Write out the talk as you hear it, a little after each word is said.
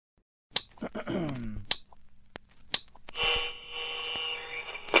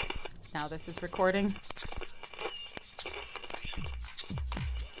Now this is recording.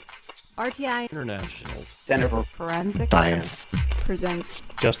 RTI International Center for Forensic Science presents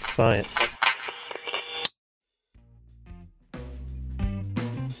Just Science.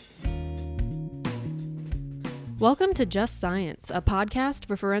 Welcome to Just Science, a podcast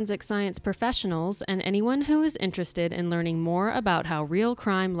for forensic science professionals and anyone who is interested in learning more about how real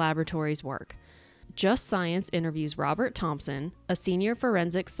crime laboratories work. Just Science interviews Robert Thompson, a senior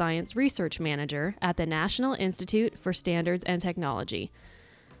forensic science research manager at the National Institute for Standards and Technology.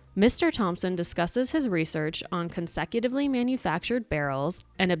 Mr. Thompson discusses his research on consecutively manufactured barrels,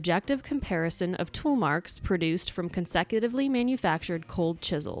 an objective comparison of toolmarks produced from consecutively manufactured cold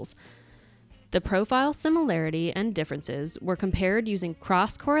chisels. The profile similarity and differences were compared using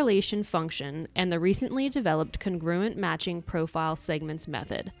cross-correlation function and the recently developed congruent matching profile segments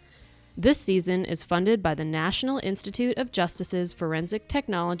method. This season is funded by the National Institute of Justice's Forensic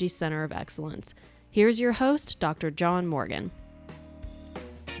Technology Center of Excellence. Here's your host, Dr. John Morgan.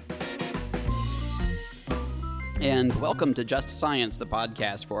 And welcome to Just Science, the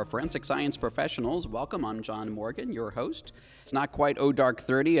podcast for forensic science professionals. Welcome, I'm John Morgan, your host. It's not quite dark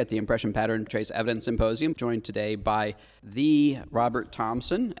 30 at the Impression Pattern Trace Evidence Symposium, joined today by the Robert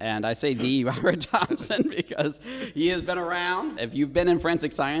Thompson. And I say the Robert Thompson because he has been around. If you've been in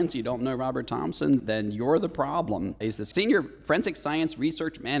forensic science, you don't know Robert Thompson, then you're the problem. He's the Senior Forensic Science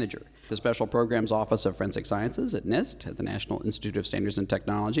Research Manager, the Special Programs Office of Forensic Sciences at NIST, at the National Institute of Standards and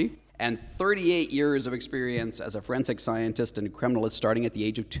Technology, and 38 years of experience as a forensic scientist and criminalist starting at the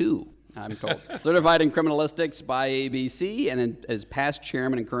age of 2, I'm told. Certified in criminalistics by ABC and is past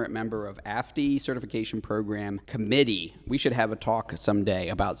chairman and current member of IPTES Certification Program Committee. We should have a talk someday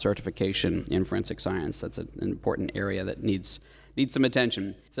about certification in forensic science. That's an important area that needs some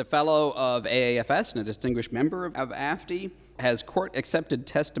attention. He's a fellow of AAFS and a distinguished member of IPTES. Has court-accepted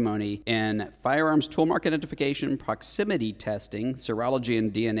testimony in firearms toolmark identification, proximity testing, serology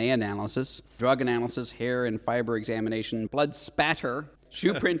and DNA analysis, drug analysis, hair and fiber examination, blood spatter,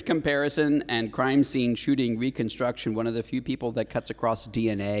 shoe print comparison, and crime scene shooting reconstruction. One of the few people that cuts across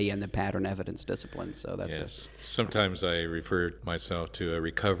DNA and the pattern evidence discipline. So that's yes. Sometimes I refer myself to a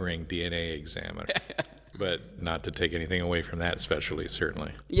recovering DNA examiner. But not to take anything away from that specialty,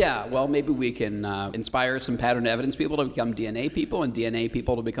 certainly. Yeah, well, maybe we can inspire some pattern evidence people to become DNA people and DNA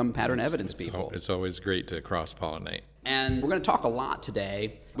people to become pattern evidence people. It's always great to cross-pollinate. And we're going to talk a lot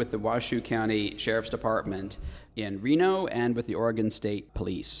today with the Washoe County Sheriff's Department in Reno and with the Oregon State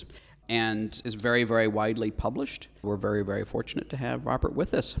Police. And is very, very widely published. We're very, very fortunate to have Robert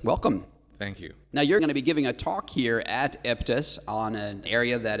with us. Welcome. Thank you. Now, you're going to be giving a talk here at IPTES on an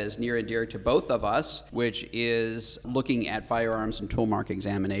area that is near and dear to both of us, which is looking at firearms and toolmark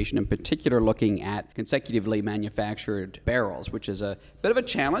examination, in particular looking at consecutively manufactured barrels, which is a bit of a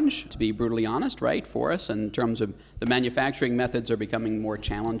challenge, to be brutally honest, right, for us in terms of the manufacturing methods are becoming more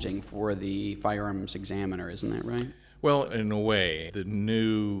challenging for the firearms examiner, isn't that right? Well, in a way, the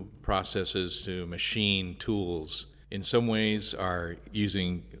new processes to machine tools in some ways are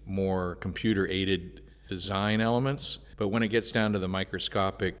using more computer-aided design elements, but when it gets down to the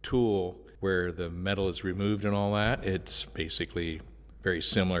microscopic tool where the metal is removed and all that, it's basically very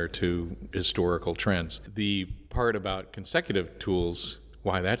similar to historical trends. The part about consecutive tools,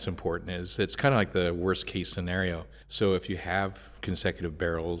 why that's important, is it's kind of like the worst-case scenario. So if you have consecutive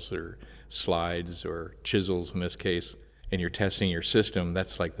barrels or slides or chisels in this case, and you're testing your system,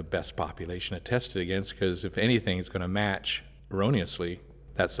 that's like the best population to test it against, because if anything is going to match erroneously,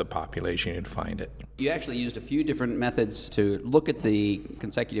 that's the population you'd find it. You actually used a few different methods to look at the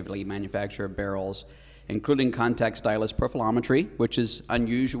consecutively manufactured barrels, including contact stylus profilometry, which is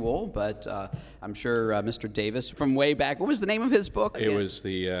unusual, but I'm sure Mr. Davis from way back, what was the name of his book again? It was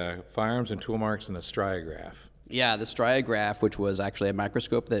the Firearms and Toolmarks and the Striograph. Yeah, the striograph, which was actually a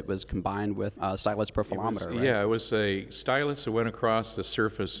microscope that was combined with a stylus profilometer, right? Yeah, it was a stylus that went across the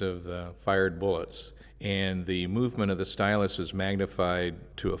surface of the fired bullets, and the movement of the stylus was magnified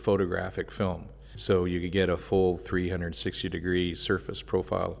to a photographic film. So you could get a full 360-degree surface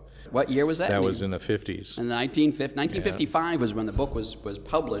profile. What year was that? That was in the 50s. In 1955 was when the book was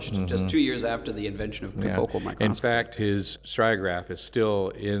published, just 2 years after the invention of confocal microscopy. In fact, his striograph is still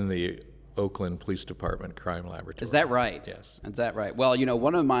in the Oakland Police Department Crime Laboratory. Is that right? Yes. Is that right? Well, you know,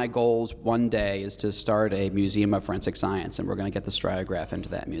 one of my goals one day is to start a museum of forensic science, and we're going to get the striograph into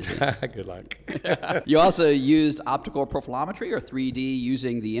that museum. Good luck. You also used optical profilometry or 3D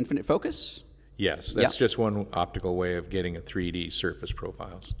using the infinite focus? Yes, that's just one optical way of getting a 3D surface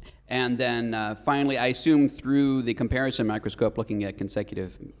profiles. And then finally, I assume through the comparison microscope looking at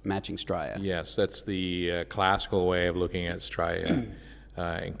consecutive matching stria. Yes, that's the classical way of looking at stria.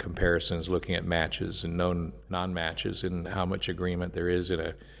 in comparisons, looking at matches and known non-matches and how much agreement there is in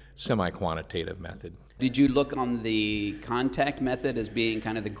a semi-quantitative method. Did you look on the contact method as being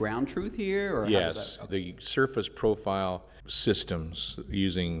kind of the ground truth here? Or Yes, the surface profile systems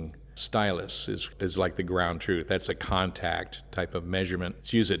using stylus is like the ground truth. That's a contact type of measurement.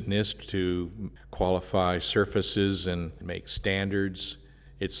 It's used at NIST to qualify surfaces and make standards.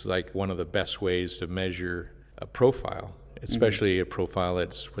 It's like one of the best ways to measure a profile, especially a profile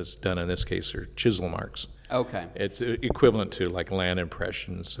that was done in this case are chisel marks. Okay. It's equivalent to like land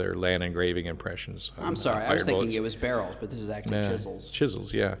impressions or land engraving impressions. I'm sorry, I was thinking it was barrels, but this is actually chisels.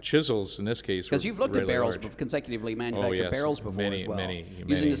 Chisels, yeah. Chisels in this case. Because you've looked really at barrels, large. Consecutively manufactured barrels before many, as well. Many.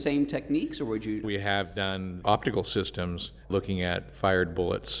 Using the same techniques, or would you? We have done optical systems looking at fired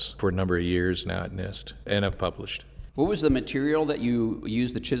bullets for a number of years now at NIST, and have published. What was the material that you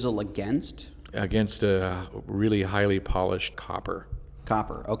used the chisel against? Against a really highly polished copper.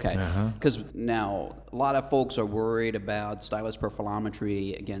 Copper, okay. Because now a lot of folks are worried about stylus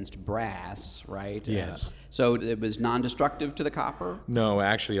profilometry against brass, right? Yes. So it was non-destructive to the copper? No,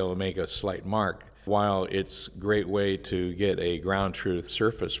 actually it'll make a slight mark. While it's a great way to get a ground truth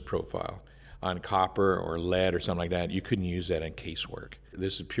surface profile on copper or lead or something like that, you couldn't use that in casework.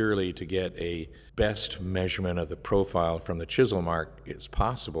 This is purely to get a best measurement of the profile from the chisel mark as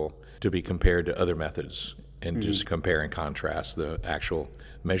possible to be compared to other methods and just compare and contrast the actual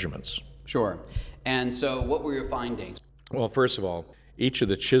measurements. Sure. And so what were your findings? Well, first of all, each of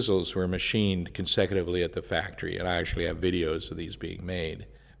the chisels were machined consecutively at the factory, and I actually have videos of these being made.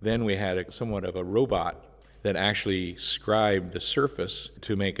 Then we had somewhat of a robot that actually scribed the surface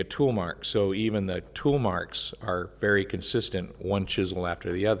to make a tool mark. So even the tool marks are very consistent, one chisel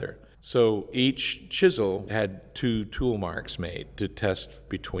after the other. So each chisel had 2 tool marks made to test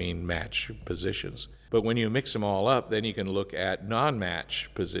between match positions. But when you mix them all up, then you can look at non-match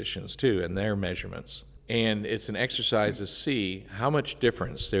positions too and their measurements. And it's an exercise to see how much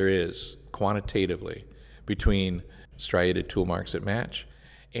difference there is quantitatively between striated tool marks that match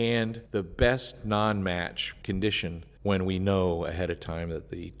and the best non-match condition when we know ahead of time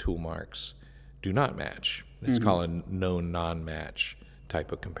that the tool marks do not match. It's called a known non-match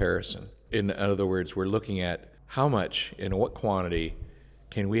type of comparison. In other words, we're looking at how much and what quantity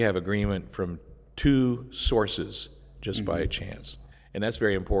can we have agreement from 2 sources just by chance. And that's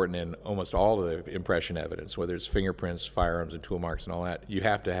very important in almost all of the impression evidence, whether it's fingerprints, firearms, and tool marks and all that. You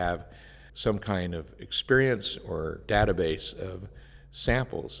have to have some kind of experience or database of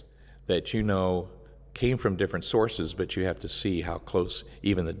samples that you know came from different sources, but you have to see how close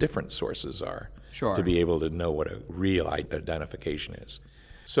even the different sources are to be able to know what a real identification is.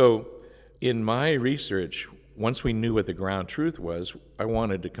 So in my research, once we knew what the ground truth was, I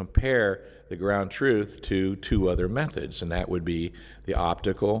wanted to compare the ground truth to 2 other methods, and that would be the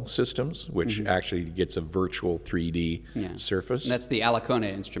optical systems, which actually gets a virtual 3D surface. And that's the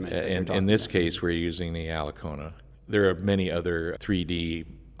Alicona instrument. And in this case, we're using the Alicona. There are many other 3D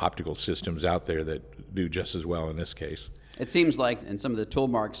optical systems out there that do just as well in this case. It seems like in some of the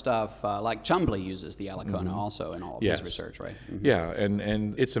Toolmark stuff, like Chumbley uses the Alicona also in all of his research, right? Yeah,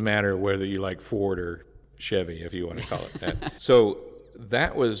 and it's a matter of whether you like Ford or Chevy, if you want to call it that. So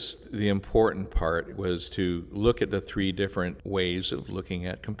that was the important part, was to look at the 3 different ways of looking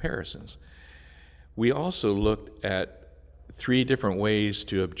at comparisons. We also looked at 3 different ways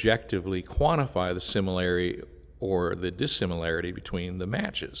to objectively quantify the similarity or the dissimilarity between the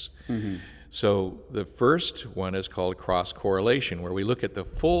matches. So the first one is called cross-correlation, where we look at the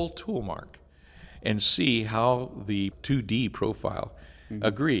full tool mark and see how the 2D profile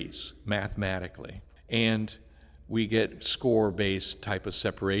agrees mathematically. And we get score-based type of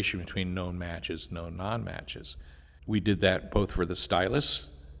separation between known matches, known non-matches. We did that both for the stylus,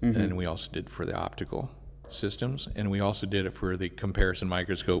 and we also did for the optical systems, and we also did it for the comparison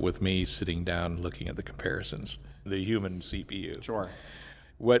microscope with me sitting down looking at the comparisons, the human CPU. Sure.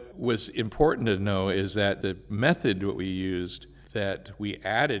 What was important to know is that the method that we used, that we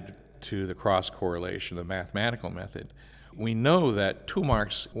added to the cross-correlation, the mathematical method, we know that tool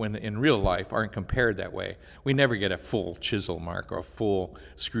marks, when in real life, aren't compared that way. We never get a full chisel mark or a full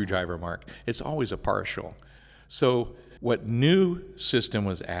screwdriver mark. It's always a partial. So what new system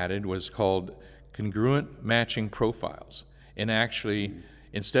was added was called congruent matching profiles. And actually,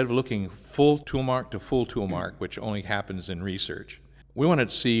 instead of looking full tool mark to full tool mark, which only happens in research, we wanted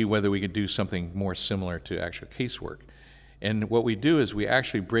to see whether we could do something more similar to actual casework. And what we do is we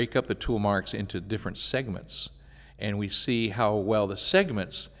actually break up the tool marks into different segments, and we see how well the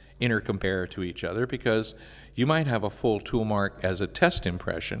segments intercompare to each other, because you might have a full tool mark as a test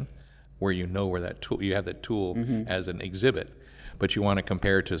impression where you know where that tool, you have that tool as an exhibit. but you want to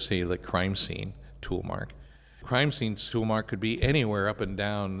compare to, say, the crime scene tool mark. Crime scene tool mark could be anywhere up and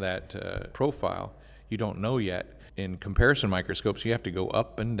down that profile. You don't know yet. In comparison microscopes, you have to go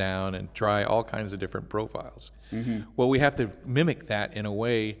up and down and try all kinds of different profiles. Well, we have to mimic that in a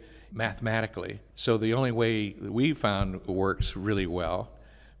way mathematically. So the only way that we found works really well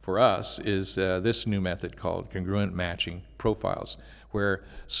for us is this new method called congruent matching profiles, where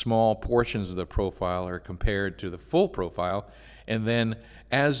small portions of the profile are compared to the full profile, and then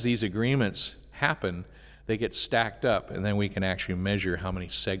as these agreements happen, they get stacked up, and then we can actually measure how many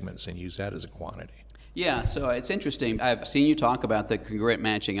segments and use that as a quantity. Yeah, so it's interesting. I've seen you talk about the congruent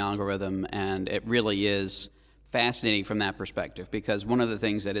matching algorithm, and it really is fascinating from that perspective, because one of the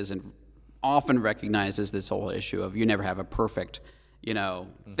things that isn't often recognized is this whole issue of you never have a perfect,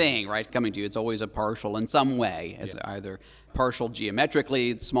 thing, right, coming to you. It's always a partial in some way. It's either partial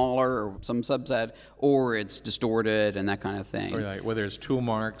geometrically, smaller, or some subset, or it's distorted and that kind of thing. Or like whether it's tool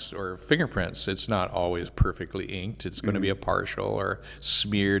marks or fingerprints, it's not always perfectly inked. It's going to be a partial or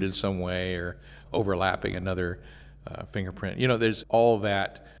smeared in some way or overlapping another fingerprint. There's all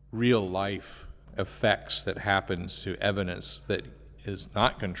that real life effects that happens to evidence that is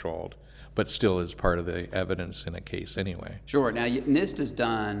not controlled, but still is part of the evidence in a case anyway. Sure. Now, NIST has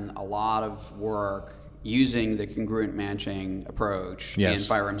done a lot of work using the congruent matching approach in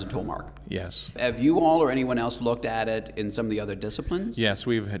firearms and toolmark. Yes. Have you all or anyone else looked at it in some of the other disciplines? Yes,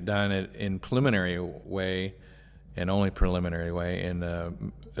 we've done it in preliminary way, and only preliminary way, in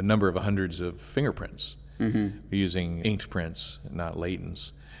a number of hundreds of fingerprints using inked prints, not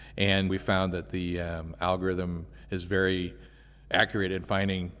latents. And we found that the algorithm is very accurate in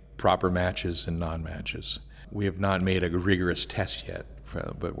finding proper matches and non-matches. We have not made a rigorous test yet,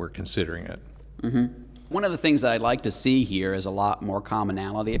 but we're considering it. One of the things that I'd like to see here is a lot more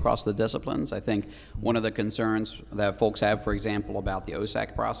commonality across the disciplines. I think one of the concerns that folks have, for example, about the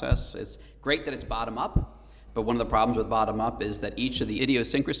OSAC process, it's great that it's bottom-up, but one of the problems with bottom-up is that each of the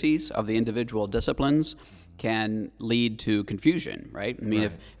idiosyncrasies of the individual disciplines can lead to confusion, right? I mean,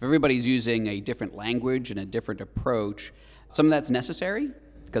 if everybody's using a different language and a different approach, some of that's necessary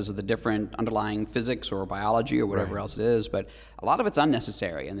because of the different underlying physics or biology or whatever else it is, but a lot of it's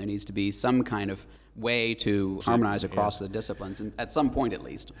unnecessary, and there needs to be some kind of way to harmonize across the disciplines, and at some point at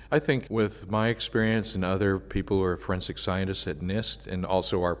least. I think with my experience and other people who are forensic scientists at NIST, and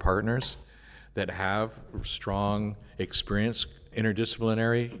also our partners that have strong experience,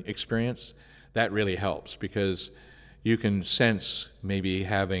 interdisciplinary experience, that really helps, because you can sense maybe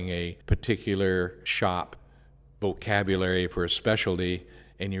having a particular shop vocabulary for a specialty,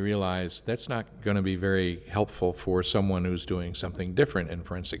 and you realize that's not going to be very helpful for someone who's doing something different in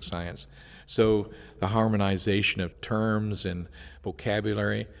forensic science. So the harmonization of terms and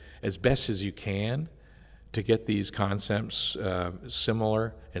vocabulary as best as you can to get these concepts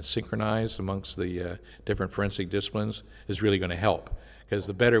similar and synchronized amongst the different forensic disciplines is really going to help. Because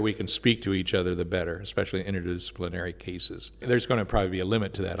the better we can speak to each other, the better, especially in interdisciplinary cases. There's going to probably be a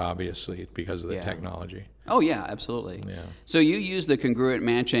limit to that, obviously, because of the technology. Oh, yeah, absolutely. Yeah. So you use the congruent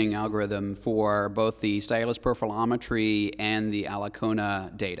matching algorithm for both the stylus perfilometry and the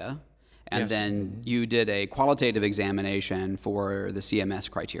Alacona data, and then you did a qualitative examination for the CMS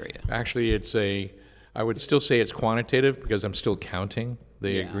criteria. Actually, I would still say it's quantitative because I'm still counting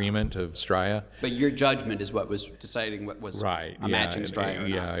the agreement of STRIA. But your judgment is what was deciding what was a matching STRIA or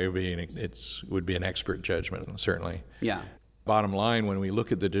not. It would be an expert judgment, certainly. Yeah. Bottom line, when we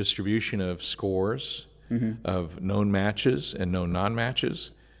look at the distribution of scores of known matches and known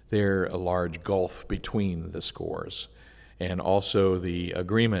non-matches, there's a large gulf between the scores. And also the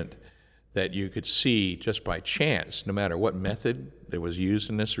agreement that you could see just by chance, no matter what method that was used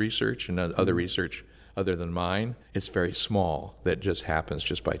in this research and other research other than mine, it's very small. That just happens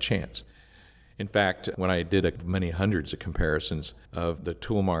just by chance. In fact, when I did many hundreds of comparisons of the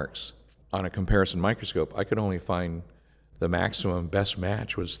tool marks on a comparison microscope, I could only find the maximum best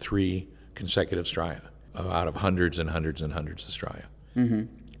match was 3 consecutive stria out of hundreds and hundreds and hundreds of stria.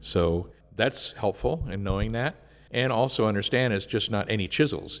 So that's helpful in knowing that. And also understand it's just not any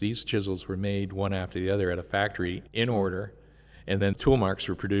chisels. These chisels were made one after the other at a factory in order, and then tool marks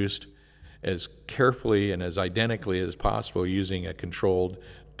were produced as carefully and as identically as possible using a controlled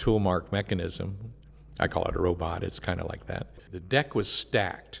tool mark mechanism. I call it a robot. It's kind of like that. The deck was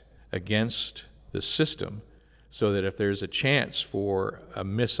stacked against the system so that if there's a chance for a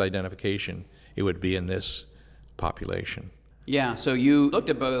misidentification, it would be in this population. Yeah, so you looked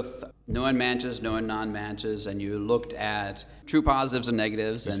at both known matches, known non-matches, and you looked at true positives and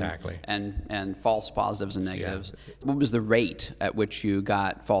negatives, Exactly. and false positives and negatives. Yeah. What was the rate at which you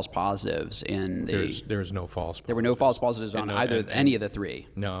got false positives in the? There's no false positives. There were no false positives on any of the three.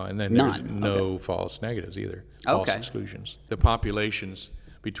 No, and then None. there's no false negatives either. False Okay. exclusions. The populations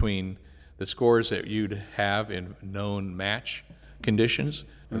between the scores that you'd have in known match conditions,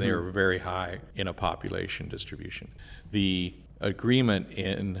 and they are very high in a population distribution. The agreement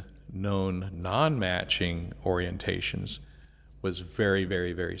in known non-matching orientations was very,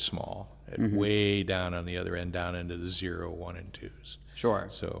 very, very small, way down on the other end, down into the 0, 1, and 2s. Sure.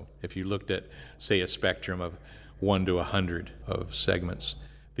 So if you looked at, say, a spectrum of 1 to 100 of segments,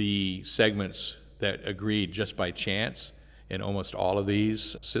 the segments that agreed just by chance in almost all of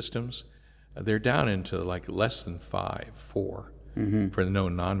these systems, they're down into like less than 5, 4 for the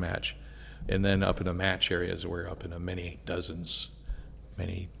known non-match. And then up in the match areas, we're up in many dozens,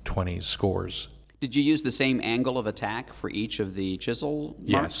 many 20 scores. Did you use the same angle of attack for each of the chisel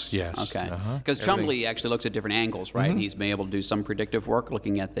marks? Yes. Okay. Uh-huh. Because Chumley actually looks at different angles, right? He's been able to do some predictive work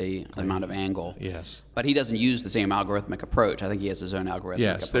looking at the amount of angle. Yes. But he doesn't use the same algorithmic approach. I think he has his own algorithmic approach.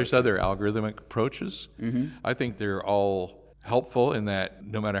 Yes, there's other algorithmic approaches. I think they're all helpful in that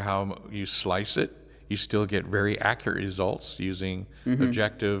no matter how you slice it, you still get very accurate results using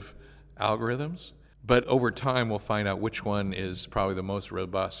objective algorithms. But over time, we'll find out which one is probably the most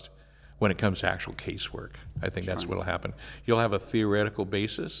robust when it comes to actual casework. I think that's what will happen. You'll have a theoretical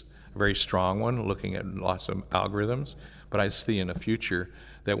basis, a very strong one, looking at lots of algorithms. But I see in the future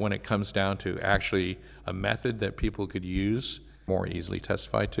that when it comes down to actually a method that people could use, more easily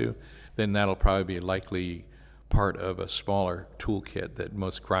testify to, then that'll probably be likely part of a smaller toolkit that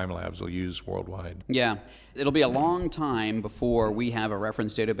most crime labs will use worldwide. Yeah. It'll be a long time before we have a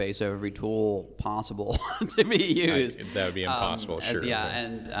reference database of every tool possible to be used. That would be impossible, sure. Yeah,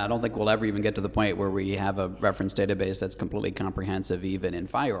 and I don't think we'll ever even get to the point where we have a reference database that's completely comprehensive even in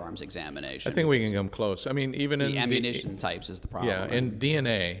firearms examination. I think we can come close. I mean, even in the ammunition types is the problem. Yeah, in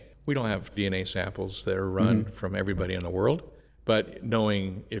DNA, we don't have DNA samples that are run from everybody in the world, but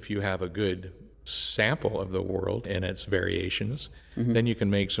knowing if you have a good sample of the world and its variations, then you can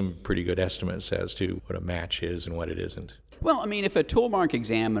make some pretty good estimates as to what a match is and what it isn't. Well, I mean, if a Toolmark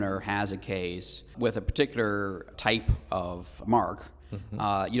examiner has a case with a particular type of mark,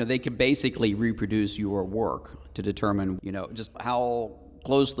 they could basically reproduce your work to determine, just how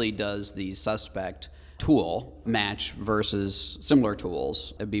closely does the suspect tool match versus similar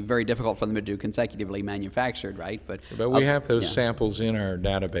tools. It'd be very difficult for them to do consecutively manufactured, right? But we have those samples in our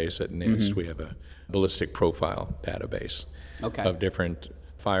database at NIST. We have a ballistic profile database of different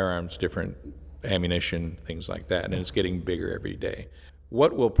firearms, different ammunition, things like that, and it's getting bigger every day.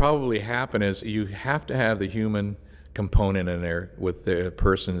 What will probably happen is you have to have the human component in there with the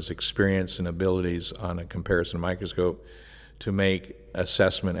person's experience and abilities on a comparison microscope to make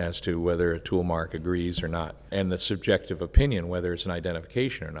assessment as to whether a tool mark agrees or not, and the subjective opinion whether it's an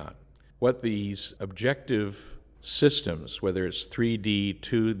identification or not. What these objective systems, whether it's 3D,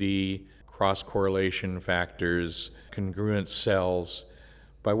 2D, cross-correlation factors, congruent cells,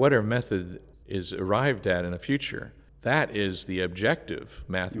 by whatever method is arrived at in the future, that is the objective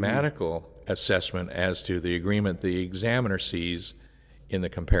mathematical assessment as to the agreement the examiner sees in the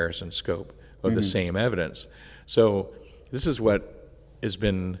comparison scope of the same evidence. So this is what has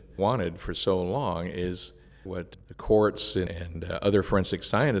been wanted for so long, is what the courts and other forensic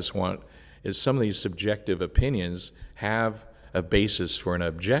scientists want, is some of these subjective opinions have a basis for an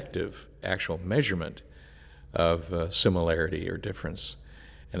objective actual measurement of similarity or difference.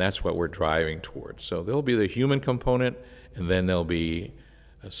 And that's what we're driving towards. So there'll be the human component, and then there'll be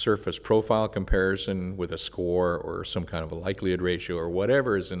a surface profile comparison with a score or some kind of a likelihood ratio or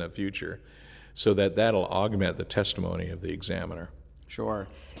whatever is in the future, so that'll augment the testimony of the examiner. Sure.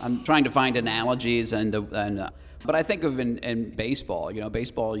 I'm trying to find analogies, but I think of in baseball.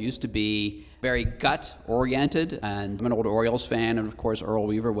 Baseball used to be very gut-oriented, and I'm an old Orioles fan, and of course Earl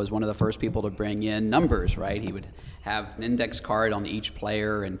Weaver was one of the first people to bring in numbers, right? He would have an index card on each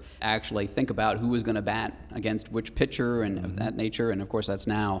player and actually think about who was going to bat against which pitcher and of that nature, and of course that's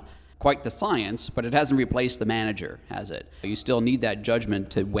now quite the science, but it hasn't replaced the manager, has it? You still need that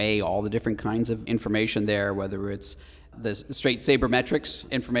judgment to weigh all the different kinds of information there, whether it's the straight sabermetrics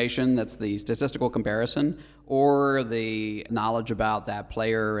information, that's the statistical comparison, or the knowledge about that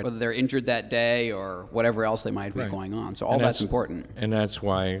player, whether they're injured that day or whatever else they might be going on. So all that's important. And that's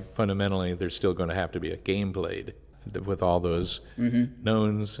why fundamentally there's still going to have to be a game played with all those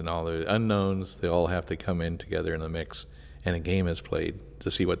knowns and all the unknowns. They all have to come in together in the mix, and a game is played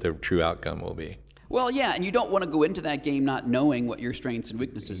to see what the true outcome will be. Well, yeah, and you don't want to go into that game not knowing what your strengths and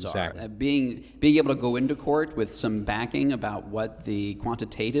weaknesses Exactly. are. Being able to go into court with some backing about what the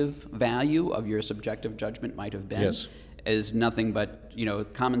quantitative value of your subjective judgment might have been is nothing but,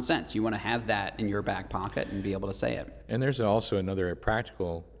 common sense. You want to have that in your back pocket and be able to say it. And there's also another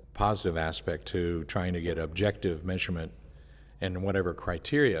practical positive aspect to trying to get objective measurement and whatever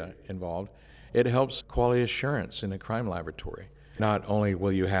criteria involved. It helps quality assurance in a crime laboratory. Not only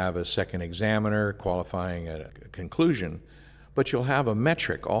will you have a second examiner qualifying a conclusion, but you'll have a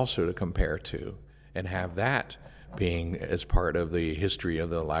metric also to compare to and have that being as part of the history of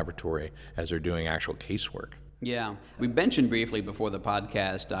the laboratory as they're doing actual casework. Yeah. We mentioned briefly before the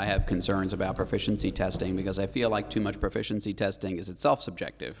podcast, I have concerns about proficiency testing because I feel like too much proficiency testing is itself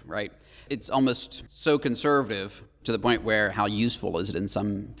subjective, right? It's almost so conservative to the point where how useful is it in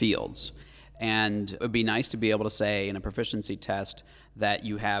some fields? And it would be nice to be able to say in a proficiency test that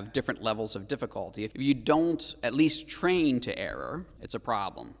you have different levels of difficulty. If you don't at least train to error, it's a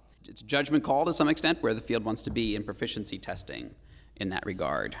problem. It's a judgment call to some extent where the field wants to be in proficiency testing in that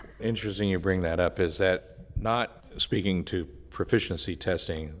regard. Interesting you bring that up is that not speaking to proficiency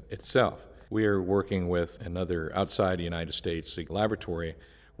testing itself, we are working with another outside the United States laboratory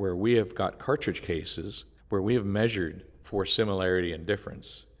where we have got cartridge cases where we have measured for similarity and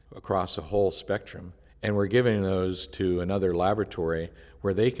difference across the whole spectrum, and we're giving those to another laboratory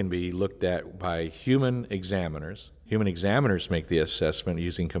where they can be looked at by human examiners. Human examiners make the assessment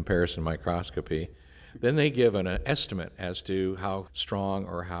using comparison microscopy. Then they give an estimate as to how strong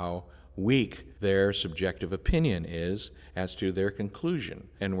or how weak their subjective opinion is as to their conclusion.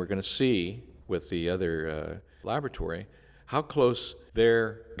 And we're going to see with the other laboratory how close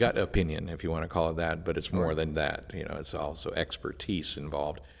their gut opinion, if you want to call it that, but it's more than that. It's also expertise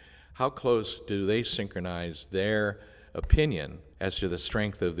involved. How close do they synchronize their opinion as to the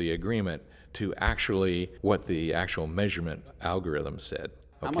strength of the agreement to actually what the actual measurement algorithm said?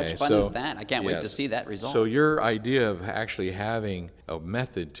 How much fun is that? I can't wait to see that result. So your idea of actually having a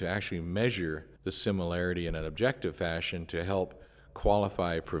method to actually measure the similarity in an objective fashion to help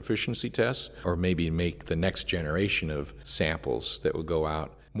qualify proficiency tests, or maybe make the next generation of samples that will go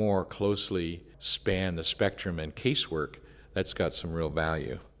out more closely span the spectrum and casework, that's got some real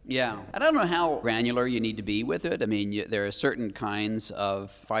value. Yeah. I don't know how granular you need to be with it. I mean, there are certain kinds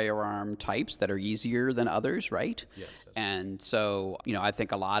of firearm types that are easier than others, right? Yes. And so, I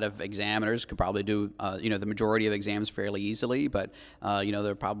think a lot of examiners could probably do, the majority of exams fairly easily, but, there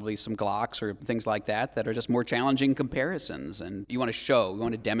are probably some Glocks or things like that are just more challenging comparisons. And you want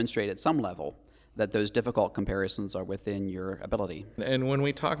to demonstrate at some level that those difficult comparisons are within your ability. And when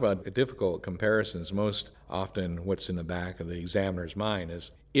we talk about difficult comparisons, most often what's in the back of the examiner's mind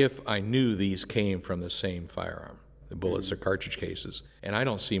is, if I knew these came from the same firearm, the bullets or cartridge cases, and I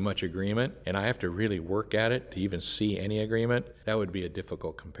don't see much agreement, and I have to really work at it to even see any agreement, that would be a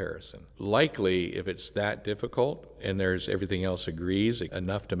difficult comparison. Likely, if it's that difficult and there's everything else agrees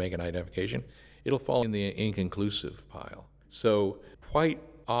enough to make an identification, it'll fall in the inconclusive pile. So quite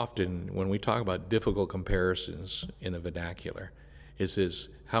often when we talk about difficult comparisons in the vernacular, is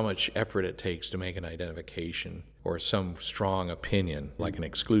how much effort it takes to make an identification or some strong opinion, like an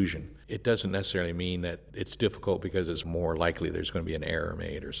exclusion. It doesn't necessarily mean that it's difficult because it's more likely there's going to be an error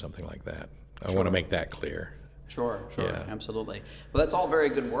made or something like that. I want to make that clear. Sure, Yeah. Absolutely. Well, that's all very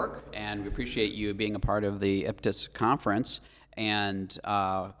good work, and we appreciate you being a part of the IPTES conference, and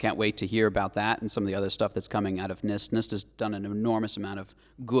can't wait to hear about that and some of the other stuff that's coming out of NIST. NIST has done an enormous amount of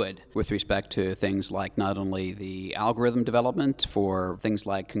good with respect to things like not only the algorithm development for things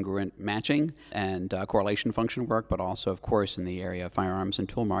like congruent matching and correlation function work, but also, of course, in the area of firearms and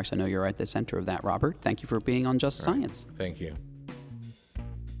Toolmarks. I know you're at the center of that, Robert. Thank you for being on Just Science. Thank you.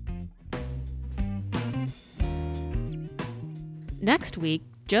 Next week,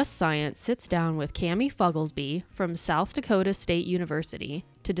 Just Science sits down with Cami Fugglesby from South Dakota State University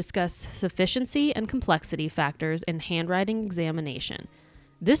to discuss sufficiency and complexity factors in handwriting examination.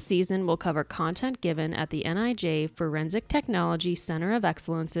 This season will cover content given at the NIJ Forensic Technology Center of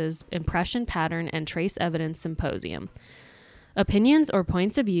Excellence's Impression Pattern and Trace Evidence Symposium. Opinions or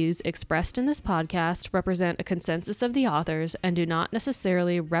points of views expressed in this podcast represent a consensus of the authors and do not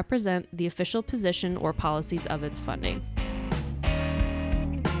necessarily represent the official position or policies of its funding.